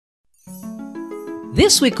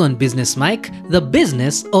This week on Business Mike, the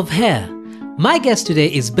business of hair. My guest today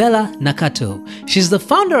is Bella Nakato. She's the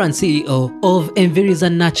founder and CEO of Enviriza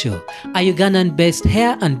Nacho, a Ugandan-based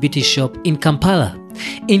hair and beauty shop in Kampala.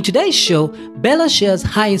 In today's show, Bella shares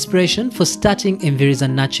her inspiration for starting Enviriza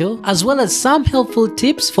Nacho, as well as some helpful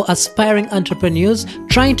tips for aspiring entrepreneurs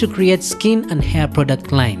trying to create skin and hair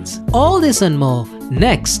product lines. All this and more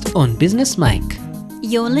next on Business Mike.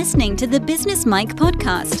 You're listening to the Business Mike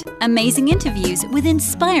podcast, amazing interviews with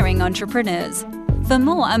inspiring entrepreneurs. For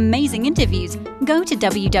more amazing interviews, go to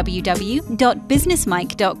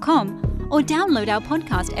www.businessmike.com or download our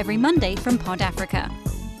podcast every Monday from Pod Africa.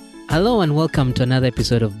 Hello and welcome to another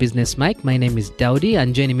episode of Business Mike. My name is Daudi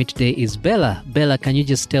and joining me today is Bella. Bella, can you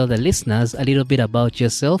just tell the listeners a little bit about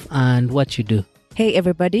yourself and what you do? Hey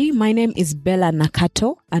everybody, my name is Bella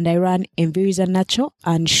Nakato and I run Enviriza Nacho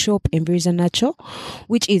and shop Enviriza Nacho,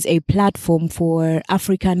 which is a platform for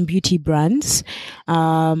African beauty brands.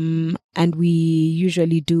 And we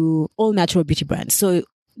usually do all natural beauty brands. So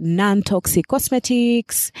non-toxic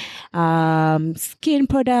cosmetics, skin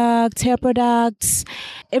products, hair products,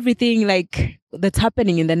 everything like that's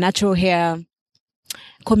happening in the natural hair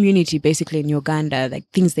community basically in Uganda, like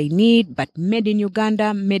things they need, but made in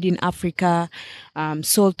Uganda, made in Africa,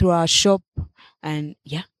 sold through our shop. And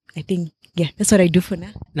I think that's what I do for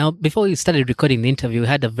now. Now, before we started recording the interview, we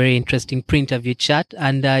had a very interesting pre-interview chat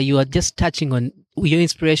and you were just touching on your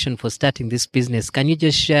inspiration for starting this business. Can you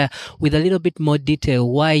just share with a little bit more detail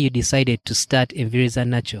why you decided to start Enviriza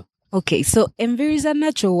Nacho? Okay, so Enviriza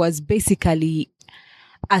Nacho was basically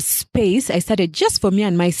a space I started just for me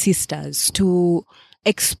and my sisters to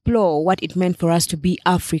explore what it meant for us to be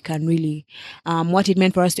African, really. What it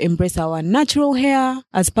meant for us to embrace our natural hair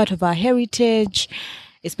as part of our heritage,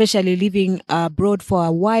 especially living abroad for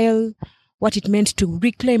a while, what it meant to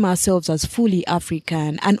reclaim ourselves as fully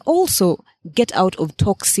African and also get out of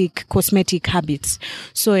toxic cosmetic habits.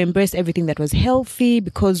 So embrace everything that was healthy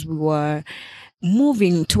because we were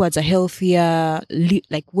moving towards a healthier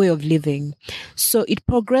way of living. So it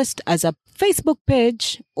progressed as a Facebook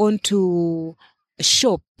page onto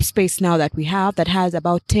shop space now that we have that has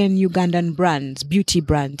about 10 Ugandan brands, beauty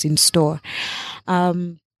brands in store.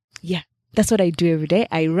 That's what I do every day.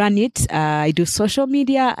 I run it. I do social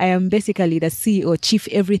media. I am basically the CEO, Chief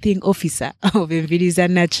Everything Officer of Enviriza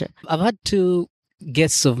Nacho. I've had two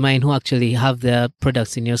guests of mine who actually have their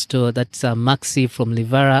products in your store. That's Maxi from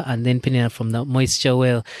Livara and then Penina from the Moisture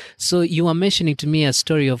Well. So you were mentioning to me a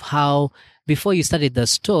story of how before you started the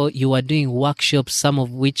store, you were doing workshops, some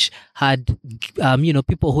of which had,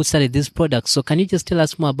 people who started these products. So can you just tell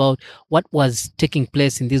us more about what was taking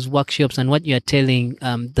place in these workshops and what you are telling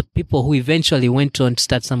the people who eventually went on to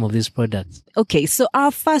start some of these products? Okay, so our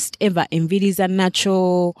first ever Enviriza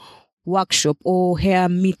Nacho workshop or hair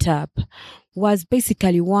meetup was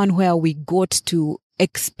basically one where we got to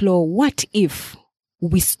explore what if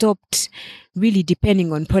we stopped really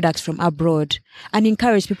depending on products from abroad and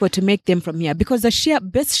encourage people to make them from here because the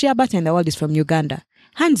best shea butter in the world is from Uganda,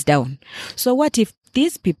 hands down. So what if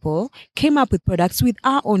these people came up with products with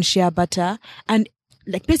our own shea butter and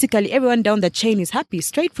like basically everyone down the chain is happy,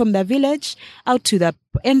 straight from the village out to the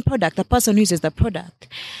end product, the person who uses the product.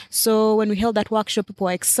 So when we held that workshop, people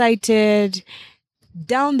were excited.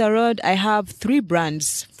 Down the road, I have 3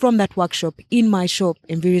 brands from that workshop in my shop,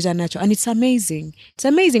 Enviriza Nacho, and it's amazing. It's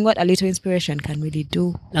amazing what a little inspiration can really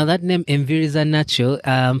do. Now that name, Enviriza Nacho,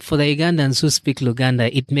 for the Ugandans who speak Luganda,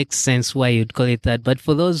 it makes sense why you'd call it that. But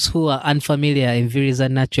for those who are unfamiliar, Enviriza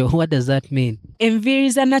Nacho, what does that mean?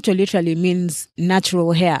 Enviriza Nacho literally means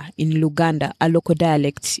natural hair in Luganda, a local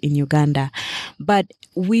dialect in Uganda. But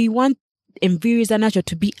we want Enviriza Nacho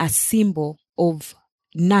to be a symbol of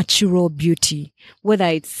natural beauty, whether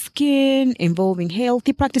it's skin, involving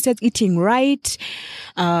healthy practices, eating right,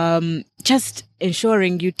 just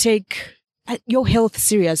ensuring you take your health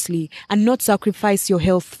seriously and not sacrifice your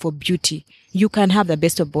health for beauty. You can have the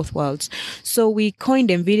best of both worlds. So we coined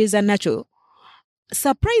Enviriza Nacho.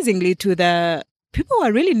 Surprisingly to the people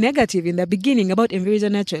were really negative in the beginning about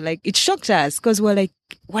Enviriza Nacho. Like it shocked us because we're like,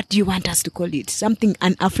 what do you want us to call it? Something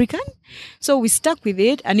un-African? So we stuck with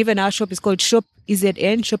it. And even our shop is called Shop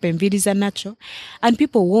EZN, Shop Enviriza Nacho. And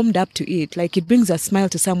people warmed up to it. Like it brings a smile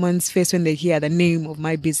to someone's face when they hear the name of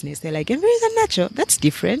my business. They're like, Enviriza Nacho, that's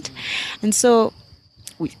different. And so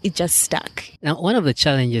it just stuck. Now, one of the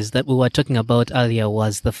challenges that we were talking about earlier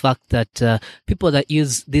was the fact that people that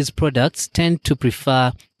use these products tend to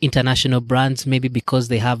prefer international brands, maybe because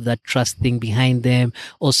they have that trust thing behind them,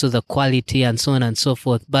 also the quality and so on and so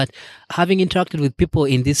forth. But having interacted with people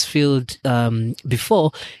in this field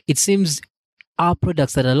before, it seems our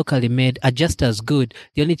products that are locally made are just as good.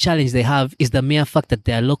 The only challenge they have is the mere fact that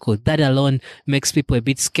they are local. That alone makes people a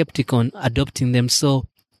bit skeptical on adopting them. So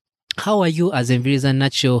how are you as Enviriza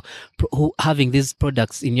Natural having these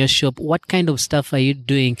products in your shop? What kind of stuff are you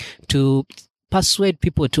doing to persuade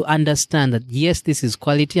people to understand that, yes, this is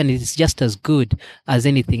quality and it's just as good as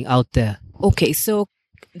anything out there? Okay, so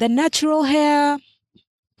the natural hair,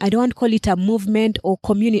 I don't call it a movement or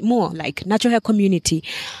community, more like natural hair community,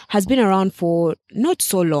 has been around for not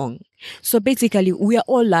so long. So basically, we are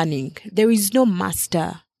all learning. There is no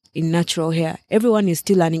master in natural hair. Everyone is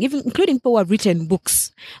still learning, even including people who have written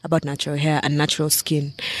books about natural hair and natural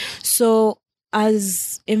skin. So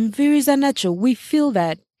as Enviriza Natural, we feel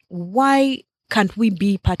that why can't we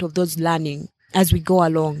be part of those learning as we go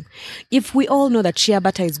along? If we all know that shea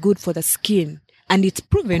butter is good for the skin, and it's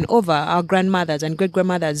proven over, our grandmothers and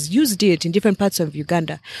great-grandmothers used it in different parts of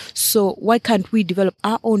Uganda. So why can't we develop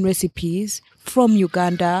our own recipes from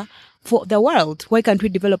Uganda for the world? Why can't we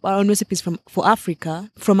develop our own recipes from Africa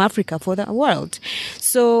for the world?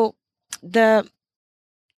 So the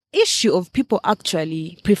issue of people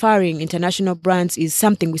actually preferring international brands is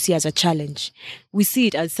something we see as a challenge. We see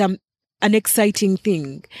it as an exciting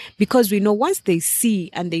thing, because we know once they see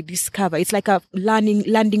and they discover, it's like a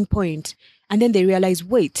landing point. And then they realize,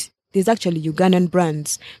 wait, there's actually Ugandan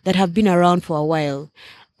brands that have been around for a while,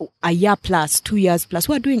 a year plus, 2 years plus,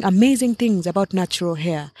 who are doing amazing things about natural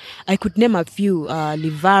hair. I could name a few,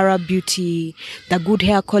 Livara Beauty, the Good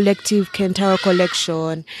Hair Collective, Kentaro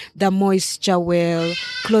Collection, the Moisture Well,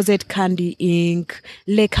 Closet Candy Inc.,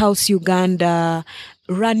 Lake House Uganda,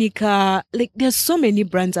 Ranika. Like, there's so many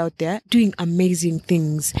brands out there doing amazing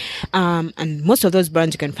things. And most of those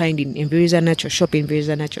brands you can find in Enviriza Natural, shop in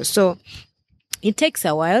Enviriza Natural. So it takes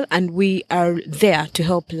a while, and we are there to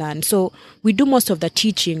help learn. So we do most of the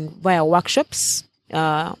teaching via workshops.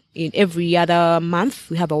 In every other month,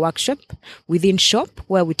 we have a workshop within shop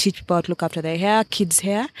where we teach people how to look after their hair, kids'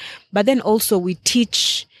 hair. But then also we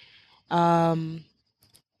teach,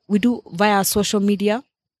 we do via social media.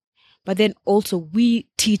 But then also we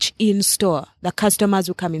teach in store. The customers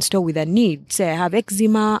who come in store with a need. Say, I have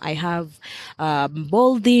eczema, I have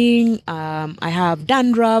balding, I have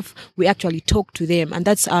dandruff. We actually talk to them. And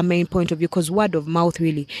that's our main point of view, because word of mouth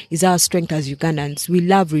really is our strength as Ugandans. We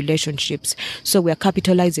love relationships. So we are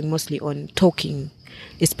capitalizing mostly on talking,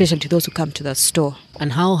 especially to those who come to the store.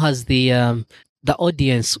 And how has the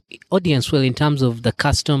audience, well, in terms of the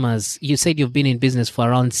customers, you said you've been in business for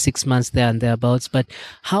around 6 months there and thereabouts, but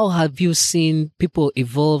how have you seen people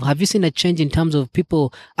evolve? Have you seen a change in terms of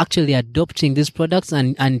people actually adopting these products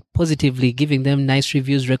and positively giving them nice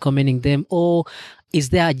reviews, recommending them? Or is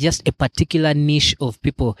there just a particular niche of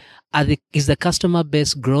people? Is the customer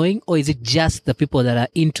base growing, or is it just the people that are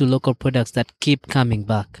into local products that keep coming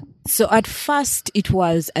back? So at first it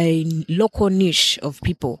was a local niche of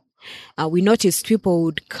people. We noticed people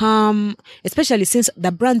would come, especially since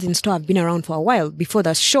the brands in store have been around for a while before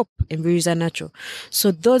the shop in Enviriza Natural.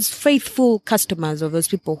 So those faithful customers of those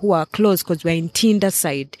people who are close, because we're in Tinda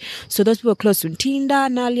side. So those people close to Tinda,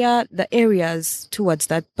 Nalia, the areas towards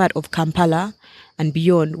that part of Kampala and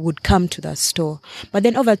beyond would come to the store. But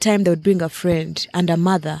then over time, they would bring a friend and a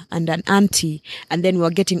mother and an auntie. And then we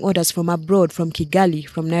were getting orders from abroad, from Kigali,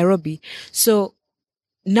 from Nairobi. So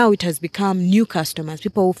now it has become new customers.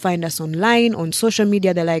 People who find us online, on social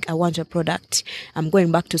media, they're like, I want a product. I'm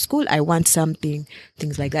going back to school. I want something,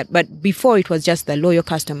 things like that. But before it was just the loyal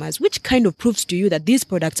customers, which kind of proves to you that these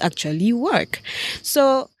products actually work.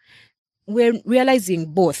 So we're realizing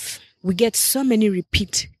both. We get so many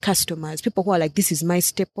repeat customers, people who are like, this is my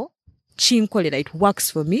staple. Chinkoleda, it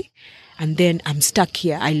works for me. And then I'm stuck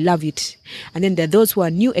here. I love it. And then there are those who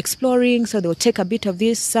are new exploring. So they'll take a bit of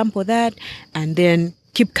this, sample that, and then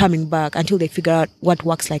keep coming back until they figure out what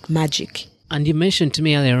works like magic. And you mentioned to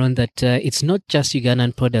me earlier on that it's not just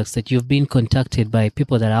Ugandan products, that you've been contacted by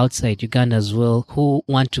people that are outside Uganda as well who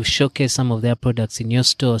want to showcase some of their products in your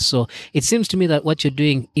store. So it seems to me that what you're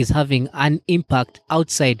doing is having an impact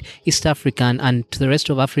outside East Africa and to the rest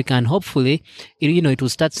of Africa. And hopefully, it will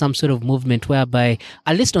start some sort of movement whereby,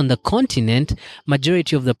 at least on the continent,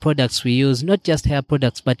 majority of the products we use, not just hair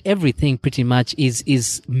products, but everything pretty much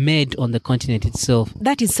is made on the continent itself.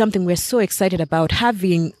 That is something we're so excited about,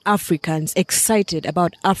 having Africans excited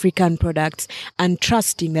about African products and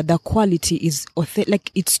trusting that the quality is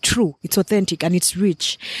it's true, it's authentic, and it's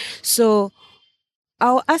rich. So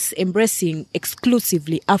us embracing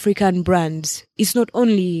exclusively African brands is not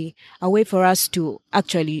only a way for us to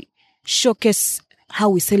actually showcase how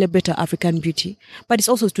we celebrate our African beauty, but it's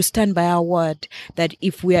also to stand by our word that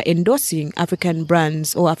if we are endorsing African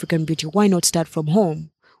brands or African beauty, why not start from home?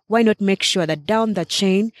 why not make sure that down the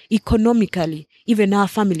chain, economically, even our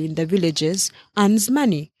family in the villages earns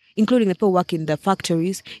money, including the people who work in the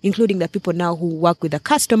factories, including the people now who work with the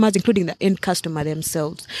customers, including the end customer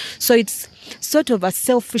themselves. So it's sort of a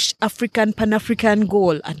selfish African, Pan-African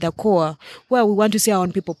goal at the core, where we want to see our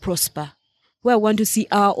own people prosper, where we want to see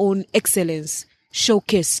our own excellence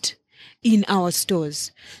showcased in our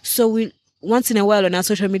stores. So we once in a while on our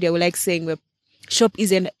social media, we like saying Shop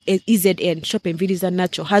EZN, Shop Enviriza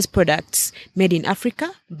Natural, has products made in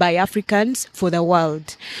Africa by Africans for the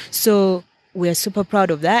world. So we're super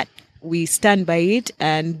proud of that. We stand by it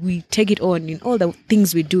and we take it on in all the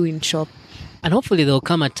things we do in Shop. And hopefully there'll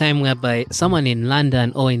come a time whereby someone in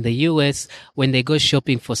London or in the US, when they go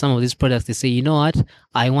shopping for some of these products, they say, you know what,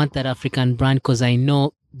 I want that African brand because I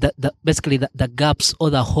know that basically the gaps or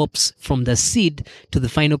the hops from the seed to the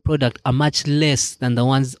final product are much less than the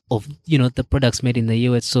ones of, the products made in the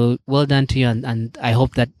US. So well done to you. And I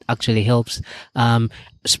hope that actually helps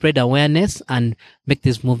spread awareness and make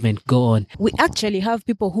this movement go on. We actually have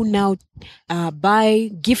people who now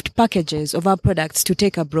buy gift packages of our products to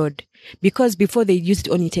take abroad. Because before they used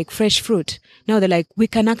to only take fresh fruit. Now they're like, we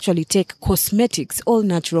can actually take cosmetics, all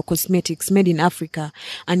natural cosmetics made in Africa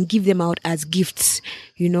and give them out as gifts,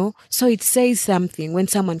 So it says something when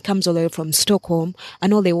someone comes all the way from Stockholm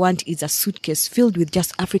and all they want is a suitcase filled with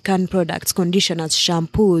just African products, conditioners,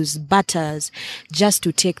 shampoos, butters, just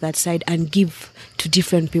to take that side and give to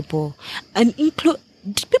different people. And include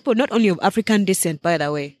people not only of African descent, by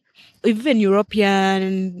the way. Even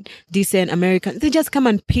European, decent American, they just come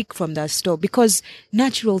and pick from that store because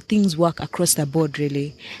natural things work across the board,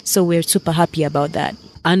 really. So we're super happy about that.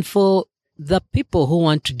 And for the people who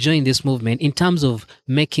want to join this movement in terms of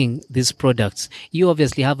making these products, you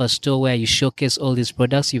obviously have a store where you showcase all these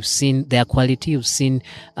products. You've seen their quality. You've seen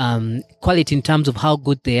quality in terms of how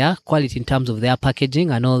good they are, quality in terms of their packaging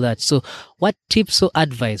and all that. So what tips or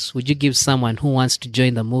advice would you give someone who wants to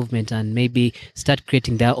join the movement and maybe start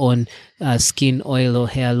creating their own skin oil or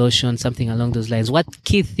hair lotion, something along those lines? What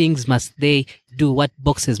key things must they do? What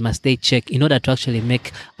boxes must they check in order to actually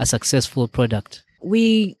make a successful product?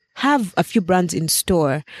 We have a few brands in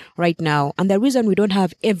store right now. And the reason we don't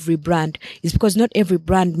have every brand is because not every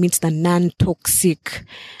brand meets the non-toxic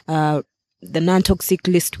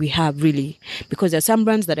list we have, really. Because there are some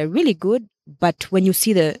brands that are really good, but when you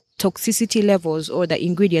see the toxicity levels or the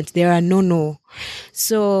ingredients, there are no.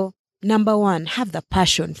 So number one, have the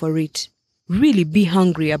passion for it. Really be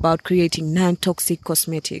hungry about creating non-toxic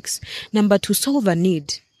cosmetics. Number two, solve a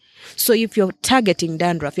need. So if you're targeting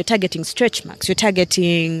dandruff, you're targeting stretch marks, you're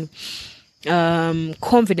targeting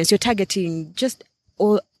confidence, you're targeting just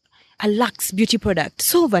a lax beauty product,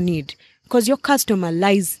 solve a need. Because your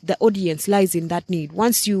the audience lies in that need.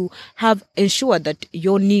 Once you have ensured that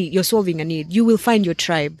you're solving a need, you will find your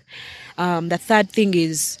tribe. The third thing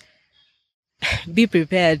is be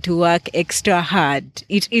prepared to work extra hard.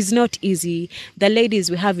 It is not easy. The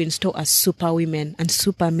ladies we have in store are super women and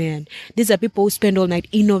super men. These are people who spend all night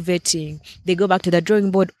innovating. They go back to the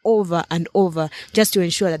drawing board over and over just to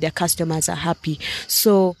ensure that their customers are happy.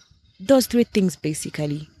 So those three things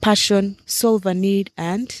basically: passion, solve a need,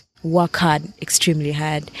 and work hard, extremely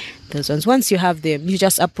hard. Those ones. Once you have them, you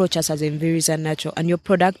just approach us as Enviriza Natural, and your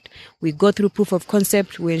product, we go through proof of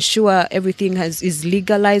concept, we ensure everything is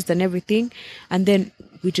legalized and everything, and then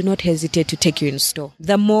we do not hesitate to take you in store.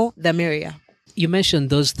 The more, the merrier. You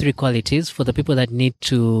mentioned those three qualities for the people that need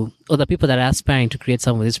to, or the people that are aspiring to create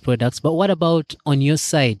some of these products. But what about on your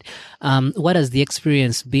side? What has the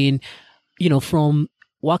experience been, from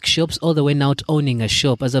workshops all the way now to owning a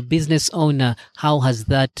shop? As a business owner, how has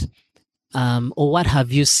that, or what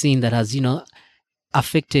have you seen that has,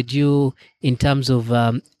 affected you in terms of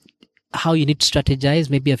how you need to strategize,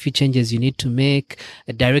 maybe a few changes you need to make,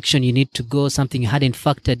 a direction you need to go, something you hadn't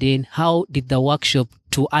factored in? How did the workshop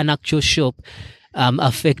to an actual shop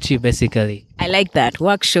affect you, basically? I like that,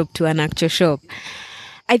 workshop to an actual shop.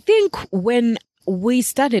 I think when we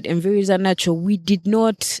started Enviriza Natural, we did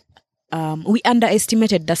not we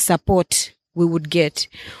underestimated the support we would get.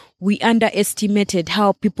 We underestimated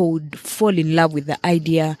how people would fall in love with the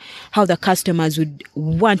idea, how the customers would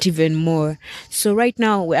want even more. So right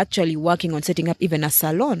now, we're actually working on setting up even a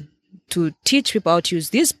salon to teach people how to use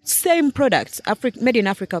these same products, made in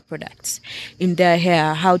Africa products, in their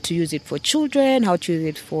hair, how to use it for children, how to use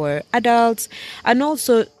it for adults, and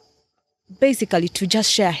also basically to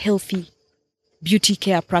just share healthy beauty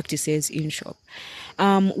care practices in shop.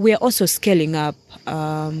 We are also scaling up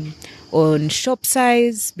on shop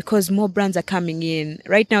size because more brands are coming in.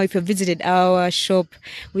 Right now, if you visited our shop,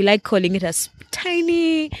 we like calling it a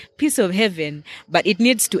tiny piece of heaven, but it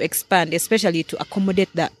needs to expand, especially to accommodate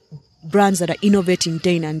the brands that are innovating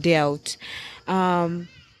day in and day out.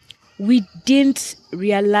 We didn't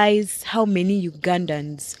realize how many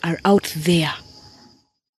Ugandans are out there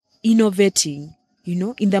innovating,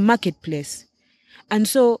 in the marketplace. And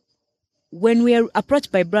so when we are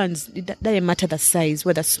approached by brands, it doesn't matter the size,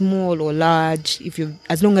 whether small or large,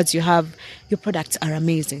 as long as you have, your products are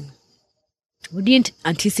amazing. We didn't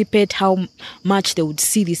anticipate how much they would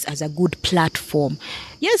see this as a good platform.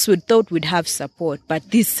 Yes, we thought we'd have support, but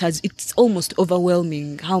it's almost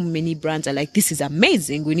overwhelming how many brands are like, this is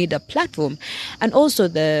amazing, we need a platform. And also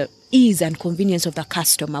the ease and convenience of the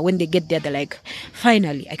customer. When they get there, they're like,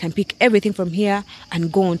 finally, I can pick everything from here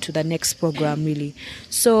and go on to the next program, really.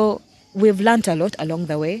 So we've learned a lot along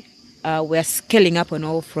the way. We're scaling up on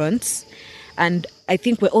all fronts. And I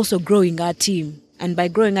think we're also growing our team. And by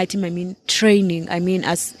growing our team, I mean training. I mean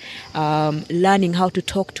us learning how to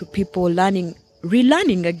talk to people,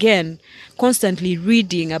 relearning again, constantly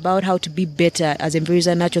reading about how to be better as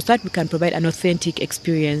Enveriza Natural, so that we can provide an authentic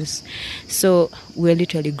experience. So we're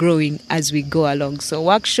literally growing as we go along. So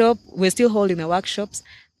we're still holding the workshops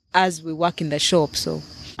as we work in the shop. So.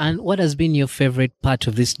 And what has been your favorite part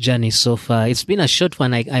of this journey so far? It's been a short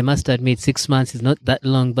one, I must admit. 6 months is not that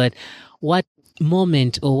long, but what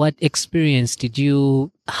moment or what experience did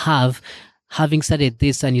you have having started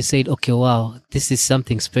this and you said, okay, wow, this is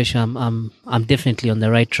something special. I'm definitely on the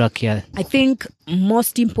right track here. I think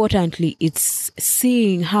most importantly, it's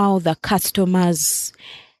seeing how the customers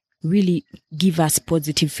really give us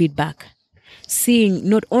positive feedback. Seeing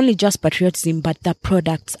not only just patriotism, but the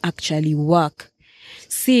products actually work.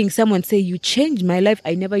 Seeing someone say, you changed my life.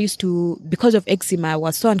 I never used to, because of eczema, I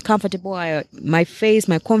was so uncomfortable. My face,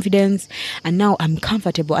 my confidence, and now I'm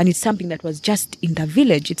comfortable. And it's something that was just in the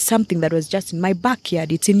village. It's something that was just in my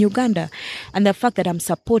backyard. It's in Uganda. And the fact that I'm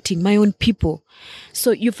supporting my own people.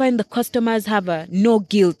 So you find the customers have a no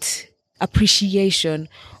guilt appreciation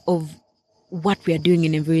of what we are doing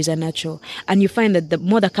in Enveriza Natural. And you find that the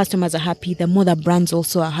more the customers are happy, the more the brands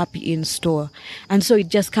also are happy in store. And so it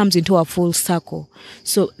just comes into a full circle.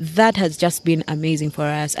 So that has just been amazing for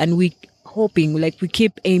us. And we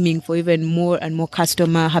keep aiming for even more and more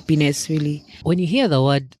customer happiness, really. When you hear the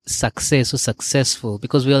word success or successful,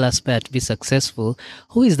 because we all aspire to be successful,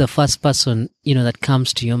 who is the first person, that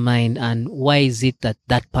comes to your mind, and why is it that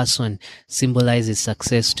that person symbolizes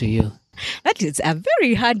success to you? That is a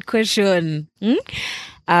very hard question.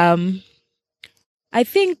 I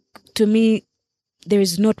think to me, there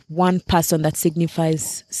is not one person that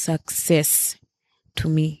signifies success to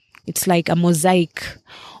me. It's like a mosaic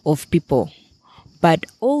of people. But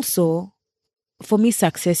also, for me,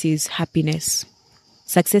 success is happiness.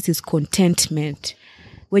 Success is contentment.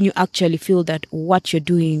 When you actually feel that what you're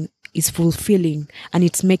doing is fulfilling and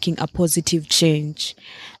it's making a positive change.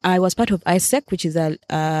 I was part of ISEC, which is a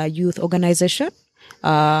youth organization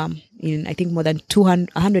in, I think, more than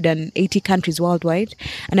 180 countries worldwide.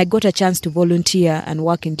 And I got a chance to volunteer and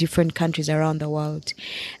work in different countries around the world.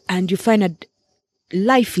 And you find that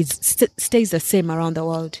life stays the same around the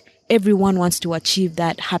world. Everyone wants to achieve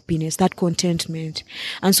that happiness, that contentment.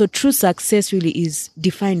 And so true success really is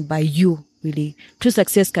defined by you. Really, true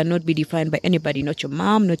success cannot be defined by anybody, not your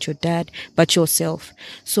mom, not your dad, but yourself.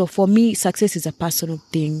 So for me, success is a personal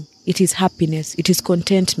thing. It is happiness. It is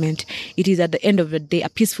contentment. It is at the end of the day, a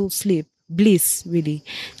peaceful sleep, bliss, really.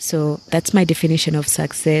 So that's my definition of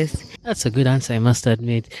success. That's a good answer, I must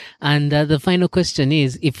admit. And the final question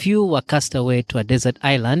is, if you were cast away to a desert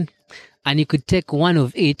island and you could take one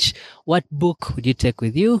of each, what book would you take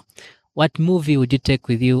with you? What movie would you take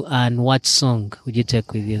with you? And what song would you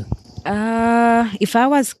take with you? If I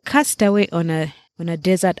was cast away on a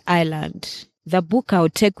desert island, the book I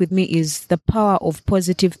would take with me is The Power of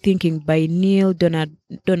Positive Thinking by Neil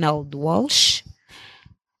Donald Walsh.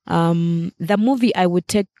 The movie I would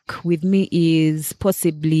take with me is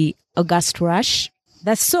possibly August Rush.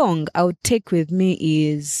 The song I would take with me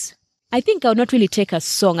is, I think I would not really take a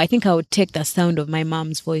song. I think I would take the sound of my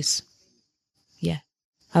mom's voice. Yeah.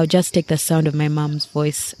 I would just take the sound of my mom's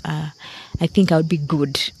voice. I think I would be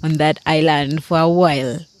good on that island for a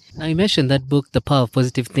while. Now, you mentioned that book, The Power of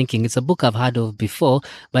Positive Thinking. It's a book I've heard of before,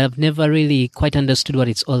 but I've never really quite understood what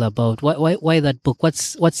it's all about. Why that book?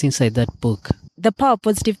 What's inside that book? The Power of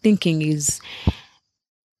Positive Thinking is,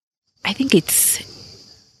 I think it's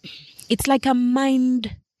like a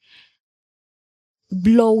mind-blowing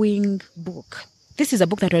book. This is a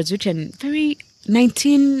book that was written early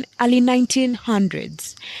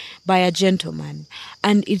 1900s by a gentleman,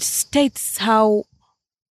 and it states how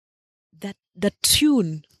that the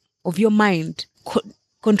tune of your mind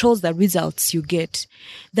controls the results you get.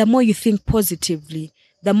 The more you think positively,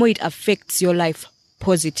 the more it affects your life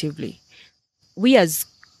positively. We as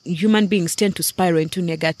human beings tend to spiral into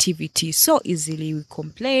negativity so easily. We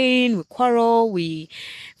complain, we quarrel, we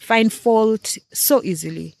find fault so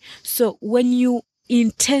easily. So when you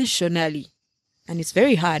intentionally, and it's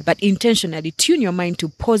very hard, but intentionally tune your mind to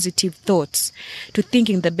positive thoughts, to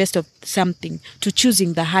thinking the best of something, to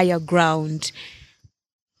choosing the higher ground,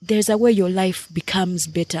 there's a way your life becomes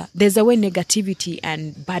better. There's a way negativity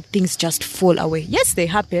and bad things just fall away. Yes, they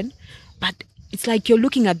happen, but it's like you're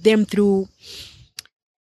looking at them through,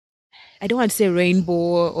 I don't want to say rainbow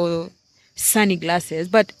or sunny glasses,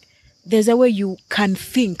 but there's a way you can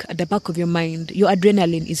think at the back of your mind. Your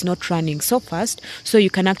adrenaline is not running so fast, so you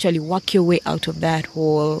can actually work your way out of that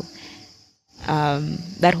whole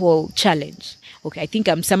challenge. Okay, I think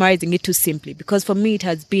I'm summarizing it too simply, because for me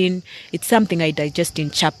it's something I digest in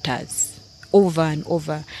chapters over and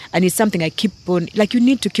over, and it's something I keep on, like, you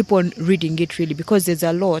need to keep on reading it really, because there's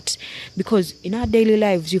a lot. Because in our daily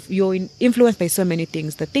lives, you're influenced by so many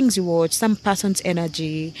things, the things you watch, some person's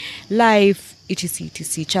energy, life,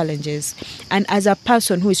 etc challenges. And as a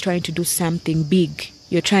person who is trying to do something big,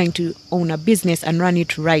 you're trying to own a business and run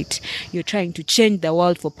it right, you're trying to change the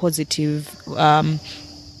world for positive,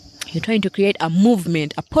 you're trying to create a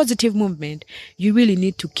movement, a positive movement, you really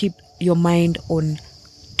need to keep your mind on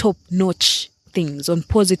top-notch things, on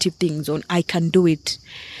positive things, on I can do it.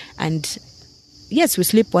 And yes, we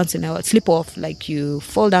slip off, like you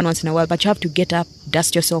fall down once in a while, but you have to get up,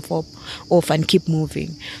 dust yourself off and keep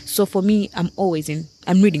moving. So for me, I'm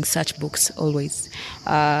reading such books always.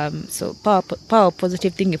 So Power of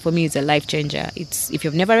Positive Thinking for me is a life changer. If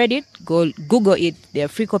you've never read it, go Google it. There are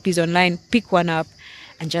free copies online. Pick one up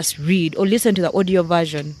and just read, or listen to the audio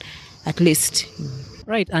version at least.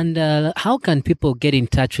 Right. And how can people get in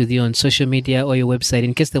touch with you on social media or your website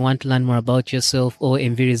in case they want to learn more about yourself or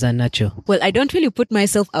Enviriza Nacho? Well, I don't really put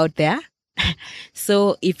myself out there.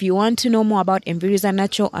 So if you want to know more about Enviriza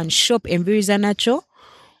Nacho and shop Enviriza Nacho,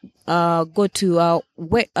 go to our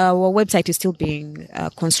website is still being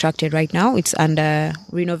constructed right now. It's under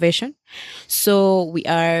renovation. So we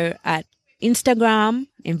are at Instagram,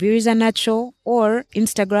 Enviriza Nacho, or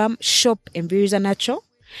Instagram, shop Enviriza Nacho.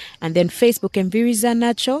 And then Facebook, Enviriza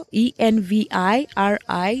Nacho,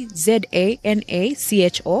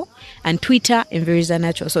 ENVIRIZANACHO, and Twitter, Enviriza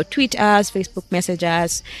Nacho. So tweet us, Facebook message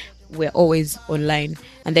us. We're always online.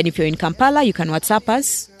 And then if you're in Kampala, you can WhatsApp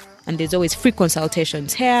us. And there's always free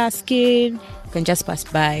consultations, hair, skin. You can just pass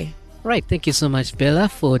by. Right. Thank you so much, Bella,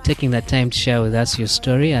 for taking that time to share with us your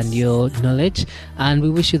story and your knowledge. And we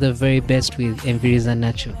wish you the very best with Enviriza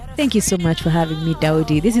Nacho. Thank you so much for having me,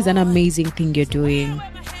 Daudi. This is an amazing thing you're doing.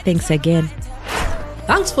 Thanks again.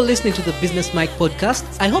 Thanks for listening to the Business Mike podcast.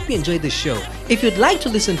 I hope you enjoyed the show. If you'd like to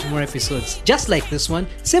listen to more episodes just like this one,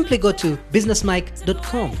 simply go to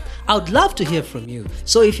businessmike.com. I would love to hear from you.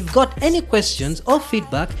 So if you've got any questions or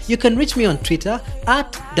feedback, you can reach me on Twitter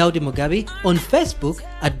at Daudi Mugabi, on Facebook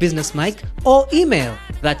at Business Mike, or email.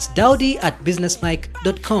 That's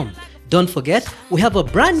daudi@businessmike.com. Don't forget, we have a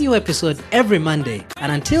brand new episode every Monday.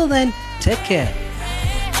 And until then, take care.